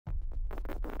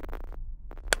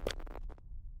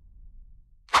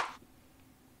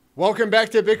Welcome back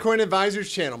to Bitcoin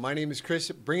Advizers Channel. My name is Chris,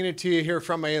 bringing it to you here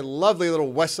from a lovely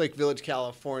little Westlake Village,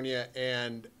 California.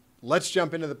 And let's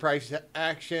jump into the price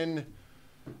action.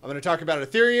 I'm going to talk about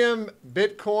Ethereum,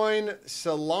 Bitcoin,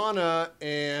 Solana,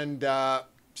 and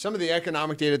some of the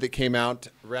economic data that came out,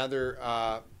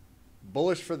 rather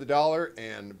bullish for the dollar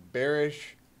and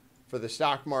bearish for the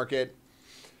stock market.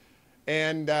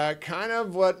 And kind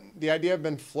of what the idea I've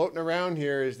been floating around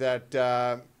here is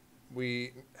that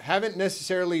we haven't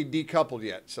necessarily decoupled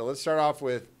yet. So let's start off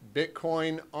with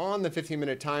Bitcoin on the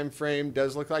 15-minute time frame.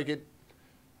 Does look like it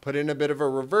put in a bit of a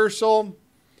reversal.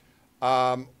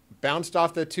 Bounced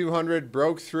off the 200,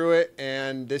 broke through it,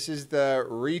 and this is the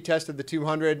retest of the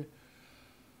 200.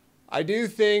 I do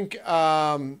think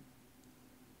Bitcoin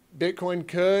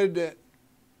could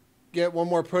get one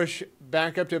more push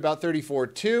back up to about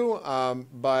 34.2,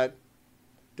 but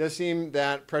does seem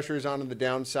that pressure is on the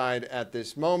downside at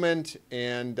this moment,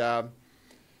 and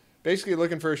basically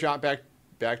looking for a shot back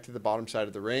to the bottom side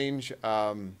of the range,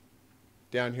 down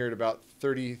here at about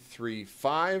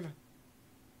 33.5.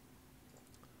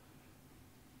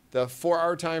 The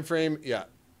 4-hour time frame, yeah,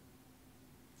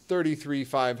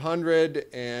 33,500,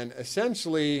 and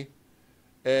essentially,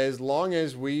 as long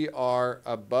as we are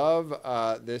above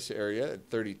this area at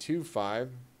 32.5,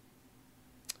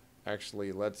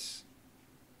 actually, let's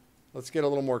get a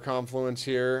little more confluence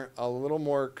here, a little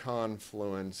more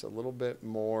confluence, a little bit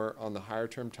more on the higher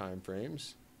term time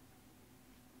frames.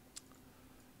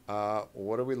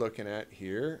 What are we looking at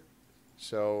here?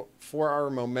 So 4-hour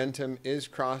momentum is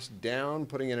crossed down,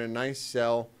 putting in a nice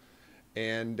sell,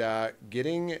 and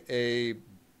getting a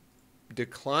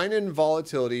decline in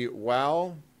volatility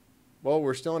while, well,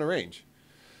 we're still in a range.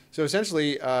 So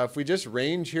essentially, if we just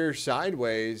range here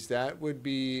sideways, that would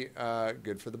be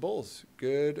good for the bulls.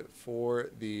 Good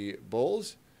for the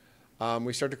bulls.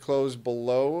 We start to close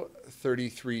below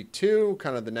 33.2.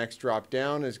 Kind of the next drop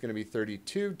down is going to be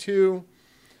 32.2.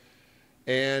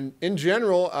 And in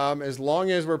general, as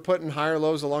long as we're putting higher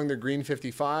lows along the green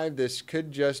 55, this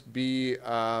could just be,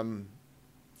 a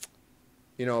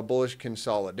bullish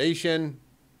consolidation.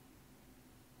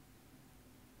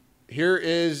 Here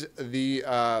is the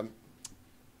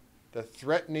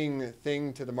threatening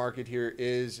thing to the market here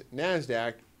is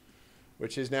NASDAQ,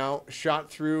 which is now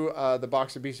shot through the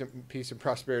box of peace and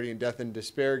prosperity and death and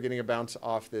despair, getting a bounce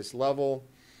off this level.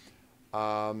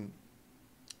 Do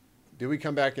we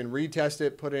come back and retest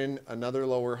it, put in another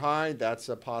lower high? That's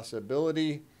a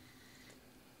possibility.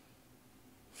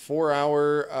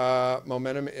 4-hour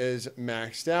momentum is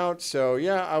maxed out. So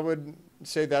yeah, I would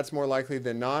say that's more likely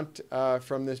than not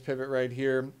from this pivot right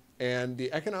here. And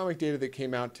the economic data that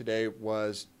came out today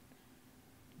was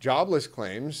jobless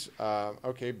claims.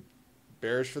 Okay,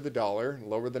 bearish for the dollar,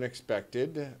 lower than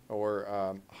expected,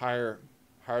 or higher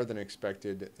than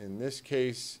expected in this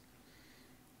case.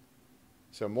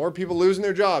 So more people losing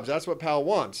their jobs. That's what Powell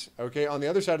wants. Okay, on the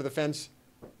other side of the fence,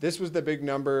 this was the big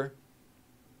number.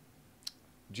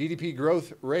 GDP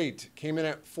growth rate came in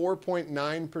at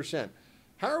 4.9%.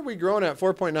 How are we growing at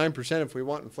 4.9% if we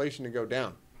want inflation to go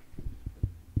down?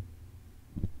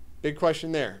 Big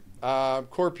question there.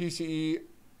 Core PCE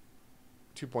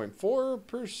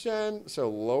 2.4%, so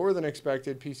lower than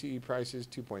expected. PCE prices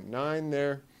 2.9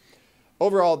 there.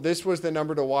 Overall, this was the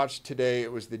number to watch today.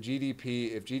 It was the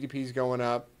GDP. If GDP is going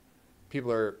up,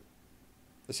 people are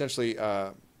essentially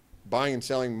buying and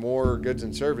selling more goods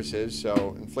and services,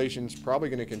 so inflation's probably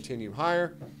going to continue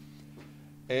higher.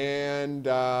 And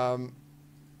don't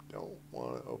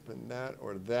want to open that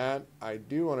or that. I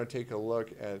do want to take a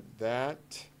look at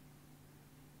that.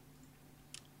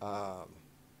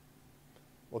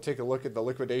 We'll take a look at the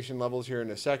liquidation levels here in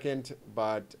a second,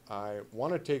 but I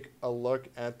want to take a look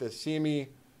at the CME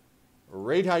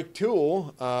rate hike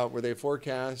tool where they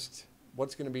forecast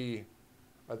what's going to be.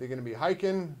 Are they going to be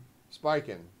hiking,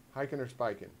 spiking, hiking or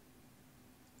spiking?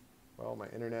 Well, my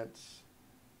internet's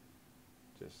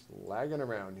just lagging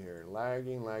around here.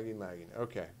 Lagging.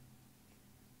 Okay.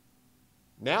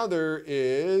 Now there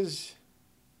is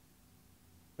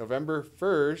November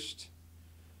 1st,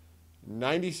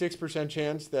 96%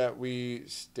 chance that we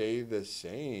stay the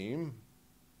same.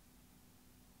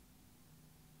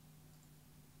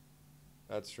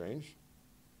 That's strange.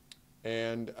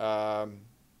 And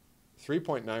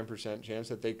 3.9% chance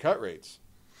that they cut rates.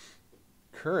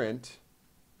 Current,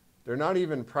 they're not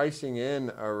even pricing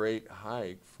in a rate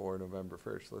hike for November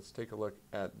 1st. Let's take a look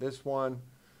at this one.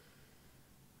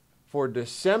 For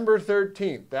December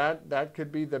 13th, that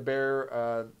could be the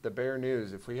bear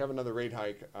news. If we have another rate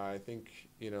hike, I think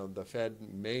the Fed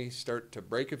may start to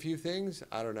break a few things.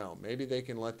 I don't know. Maybe they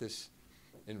can let this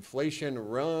inflation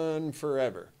run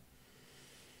forever.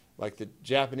 like the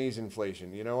Japanese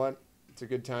inflation. You know what? It's a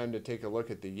good time to take a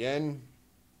look at the yen,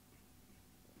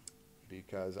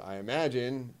 because I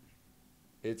imagine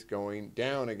it's going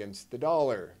down against the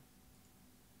dollar.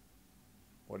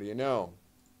 What do you know?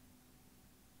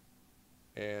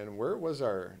 And where was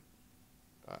our,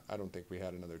 I don't think we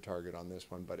had another target on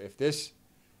this one, but if this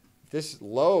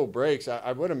low breaks,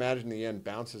 I would imagine the yen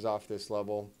bounces off this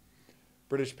level.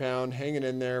 British pound hanging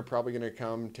in there, probably going to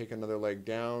come take another leg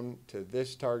down to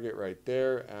this target right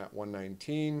there at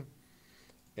 119.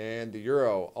 And the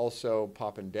euro also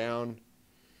popping down.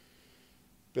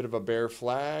 Bit of a bear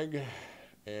flag,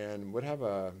 and would have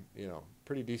a, you know,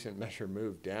 pretty decent measure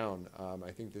move down.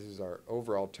 I think this is our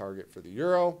overall target for the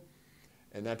euro.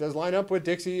 And that does line up with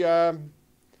Dixie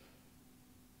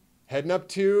heading up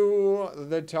to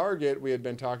the target we had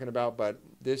been talking about, but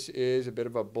this is a bit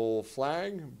of a bull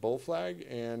flag,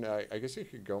 and I guess it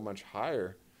could go much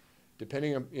higher,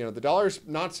 depending on, you know, the dollar's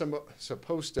not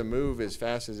supposed to move as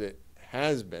fast as it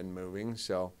has been moving,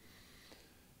 so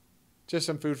just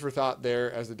some food for thought there.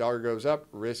 As the dollar goes up,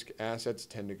 risk assets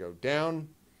tend to go down.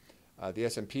 The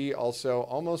S&P also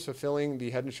almost fulfilling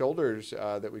the head and shoulders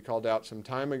that we called out some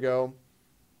time ago.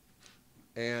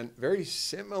 And very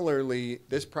similarly,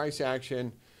 this price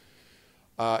action,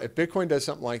 if Bitcoin does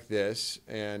something like this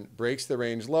and breaks the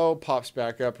range low, pops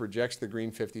back up, rejects the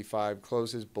green 55,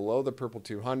 closes below the purple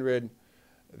 200,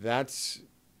 that's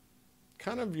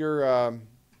kind of your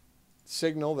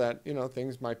signal that, you know,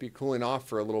 things might be cooling off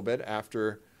for a little bit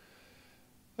after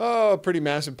a pretty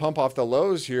massive pump off the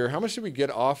lows here. How much did we get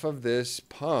off of this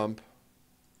pump?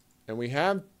 And we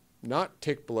have not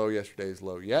ticked below yesterday's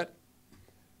low yet.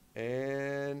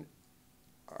 And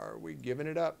are we giving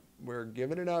it up? We're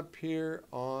giving it up here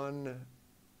on,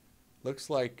 looks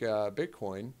like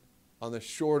Bitcoin on the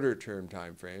shorter term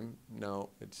time frame.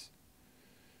 No, it's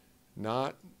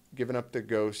not giving up the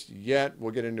ghost yet.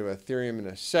 We'll get into Ethereum in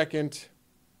a second.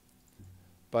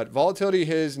 But volatility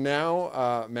has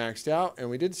now maxed out. And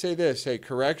we did say this, hey,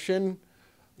 correction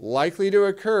likely to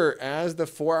occur as the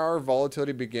 4-hour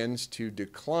volatility begins to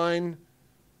decline,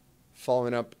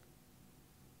 following up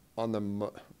on the,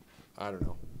 I don't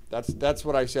know. That's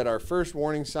what I said. Our first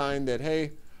warning sign that,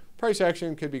 hey, price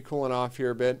action could be cooling off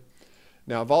here a bit.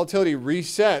 Now, volatility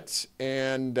resets,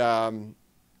 and,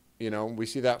 you know, we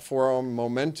see that 4-hour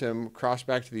momentum cross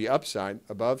back to the upside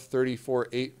above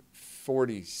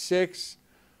 34,846.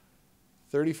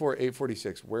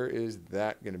 34,846. Where is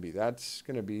that going to be? That's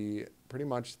going to be pretty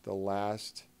much the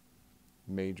last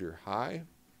major high.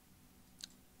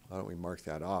 Why don't we mark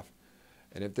that off?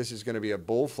 And if this is going to be a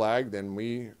bull flag, then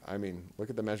I mean, look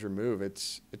at the measure move.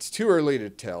 It's too early to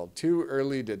tell. Too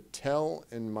early to tell,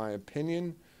 in my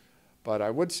opinion. But I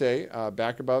would say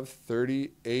back above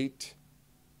 38.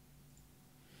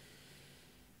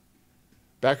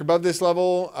 Back above this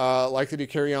level, likely to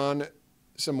carry on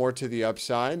some more to the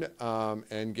upside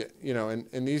and get, you know,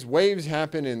 and these waves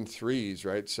happen in threes,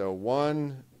 right? So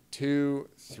 1, 2,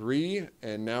 3,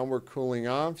 and now we're cooling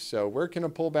off. So where can a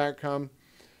pullback come?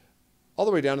 All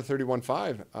the way down to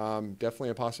 31.5. Definitely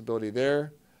a possibility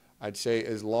there. I'd say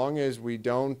as long as we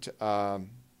don't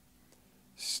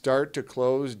start to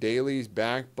close dailies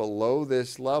back below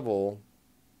this level,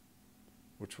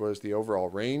 which was the overall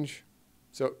range.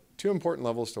 So 2 important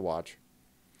levels to watch.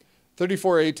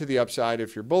 34.8 to the upside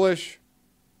if you're bullish.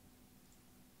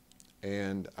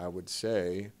 And I would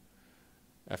say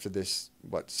after this,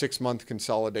 6-month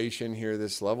consolidation here,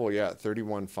 this level, yeah,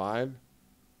 31.5.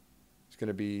 It's going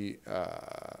to be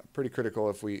pretty critical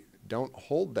if we don't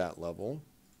hold that level.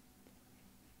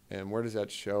 And where does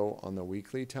that show on the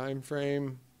weekly time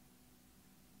frame?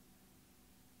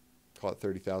 Call it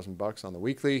 30,000 bucks on the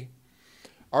weekly.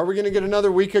 Are we going to get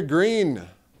another week of green?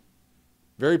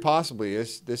 Very possibly.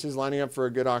 This is lining up for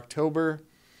a good October.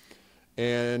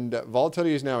 And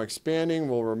volatility is now expanding.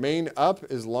 Will remain up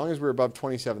as long as we're above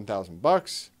 27,000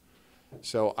 bucks.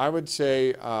 So I would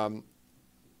say on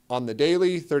the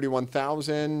daily,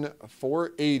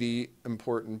 31,480,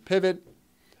 important pivot.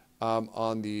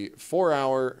 On the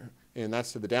 4-hour, and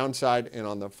that's to the downside. And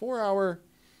on the 4-hour,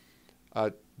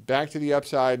 back to the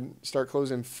upside, start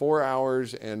closing 4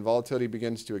 hours, and volatility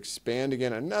begins to expand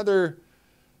again. Another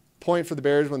point for the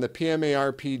bears when the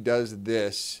PMARP does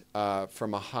this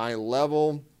from a high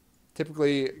level,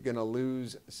 typically going to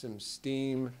lose some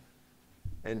steam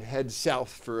and head south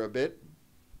for a bit.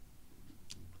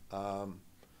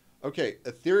 Okay,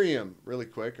 Ethereum, really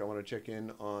quick. I want to check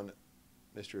in on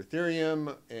Mr.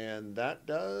 Ethereum, and that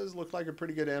does look like a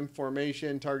pretty good M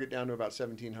formation. Target down to about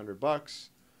 1,700 bucks.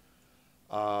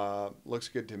 Looks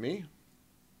good to me.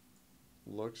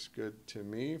 Looks good to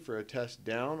me for a test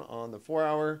down on the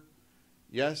 4-hour.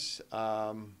 Yes.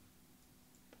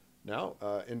 Now,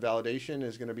 invalidation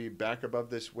is going to be back above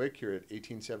this wick here at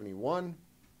 1871.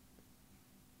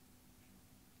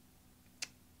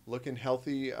 Looking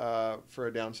healthy for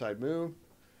a downside move.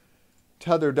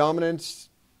 Tether dominance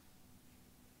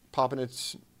popping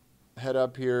its head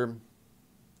up here.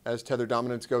 As Tether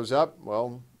dominance goes up,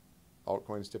 well,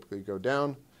 altcoins typically go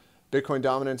down. Bitcoin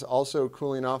dominance also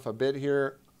cooling off a bit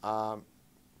here,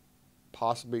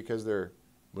 possibly because they're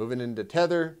moving into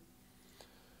Tether.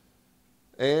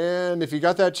 And if you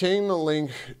got that chain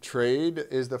link trade,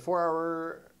 is the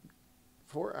 4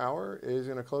 hour is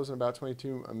going to close in about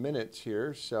 22 minutes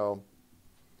here. So,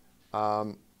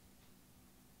 yeah,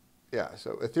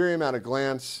 so Ethereum at a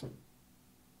glance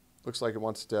looks like it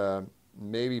wants to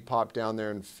maybe pop down there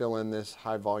and fill in this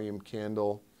high volume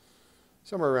candle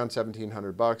somewhere around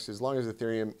 $1,700. As long as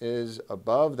Ethereum is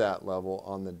above that level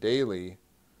on the daily,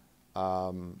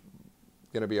 going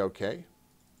to be okay.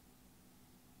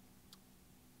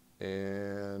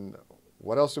 And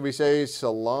what else did we say?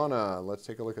 Solana. Let's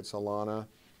take a look at Solana.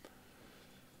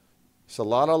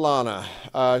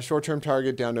 Lana. Short-term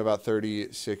target down to about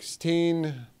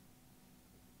 30.16.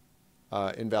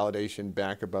 Invalidation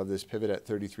back above this pivot at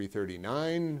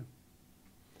 33.39.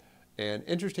 And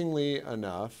interestingly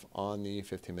enough, on the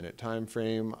 15-minute time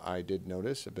frame, I did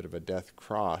notice a bit of a death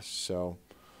cross. So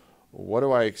what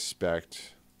do I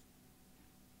expect?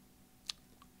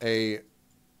 A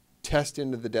test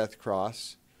into the death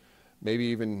cross, maybe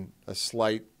even a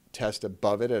slight test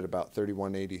above it at about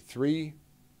 31.83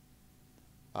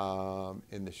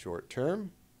 in the short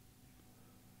term.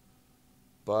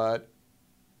 But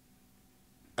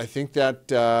I think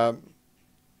that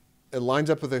it lines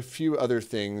up with a few other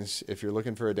things if you're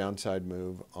looking for a downside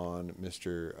move on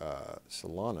Mr.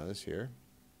 Solana's here.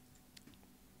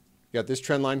 You got this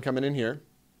trend line coming in here.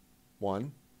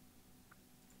 1.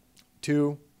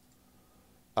 2.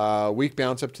 Weak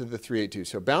bounce up to the 382.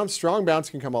 So strong bounce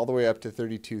can come all the way up to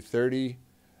 32.30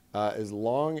 as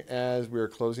long as we're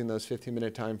closing those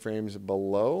 15-minute time frames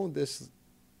below this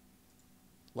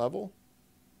level.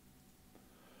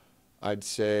 I'd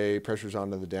say pressure's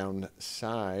onto the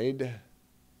downside.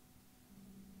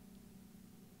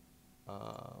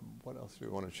 What else do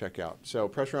we want to check out? So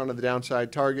pressure onto the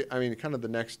downside. Target, I mean, kind of the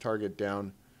next target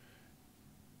down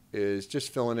is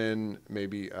just filling in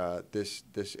maybe this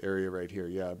area right here.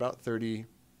 Yeah, about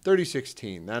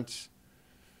 30.16. That's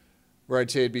where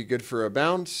I'd say it'd be good for a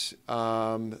bounce.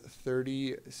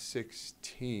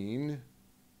 30.16.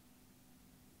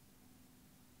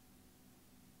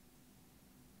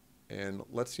 And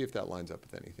let's see if that lines up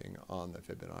with anything on the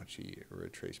Fibonacci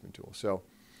retracement tool. So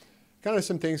kind of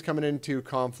some things coming into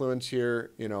confluence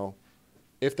here. You know,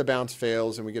 if the bounce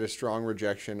fails and we get a strong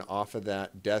rejection off of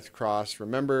that death cross,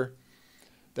 remember,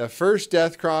 the first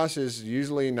death cross is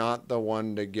usually not the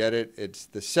one to get it. It's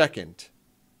the second.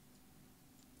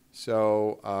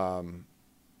 So,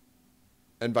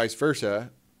 and vice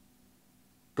versa,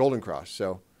 golden cross.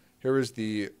 So here was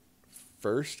the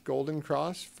first golden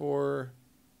cross for...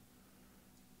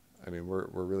 I mean, we're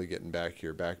really getting back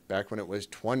here. Back when it was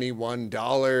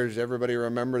 $21, everybody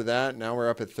remember that? Now we're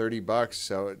up at $30.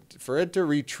 So for it to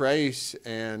retrace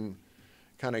and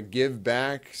kind of give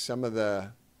back some of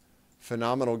the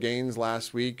phenomenal gains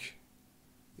last week,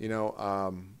 you know,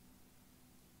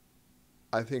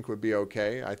 I think would be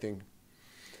okay. I think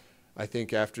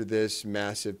after this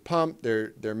massive pump,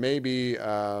 there may be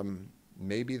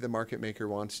maybe the market maker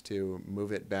wants to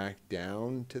move it back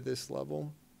down to this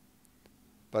level.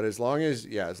 But as long as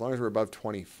we're above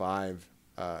 25,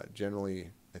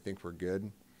 generally, I think we're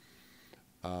good.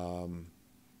 I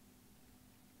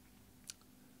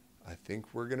think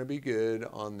we're going to be good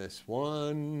on this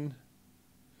one.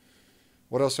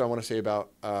 What else do I want to say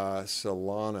about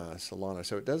Solana?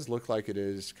 So it does look like it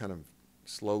is kind of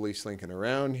slowly slinking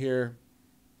around here.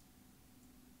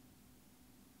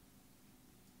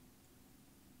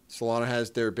 Solana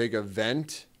has their big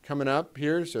event coming up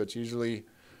here, so it's usually...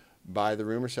 buy the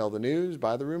rumor, sell the news,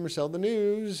 buy the rumor, sell the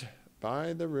news,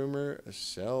 buy the rumor,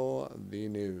 sell the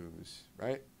news,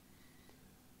 right?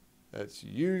 That's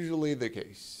usually the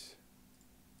case.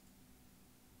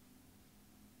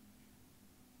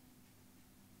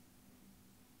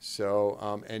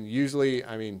 So, and usually,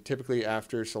 I mean, typically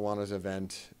after Solana's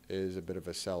event is a bit of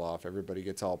a sell-off. Everybody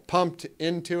gets all pumped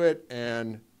into it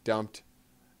and dumped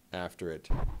after it.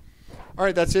 All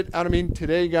right, that's it out of me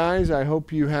today, guys. I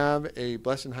hope you have a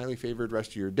blessed and highly favored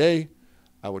rest of your day.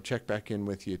 I will check back in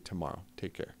with you tomorrow.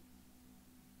 Take care.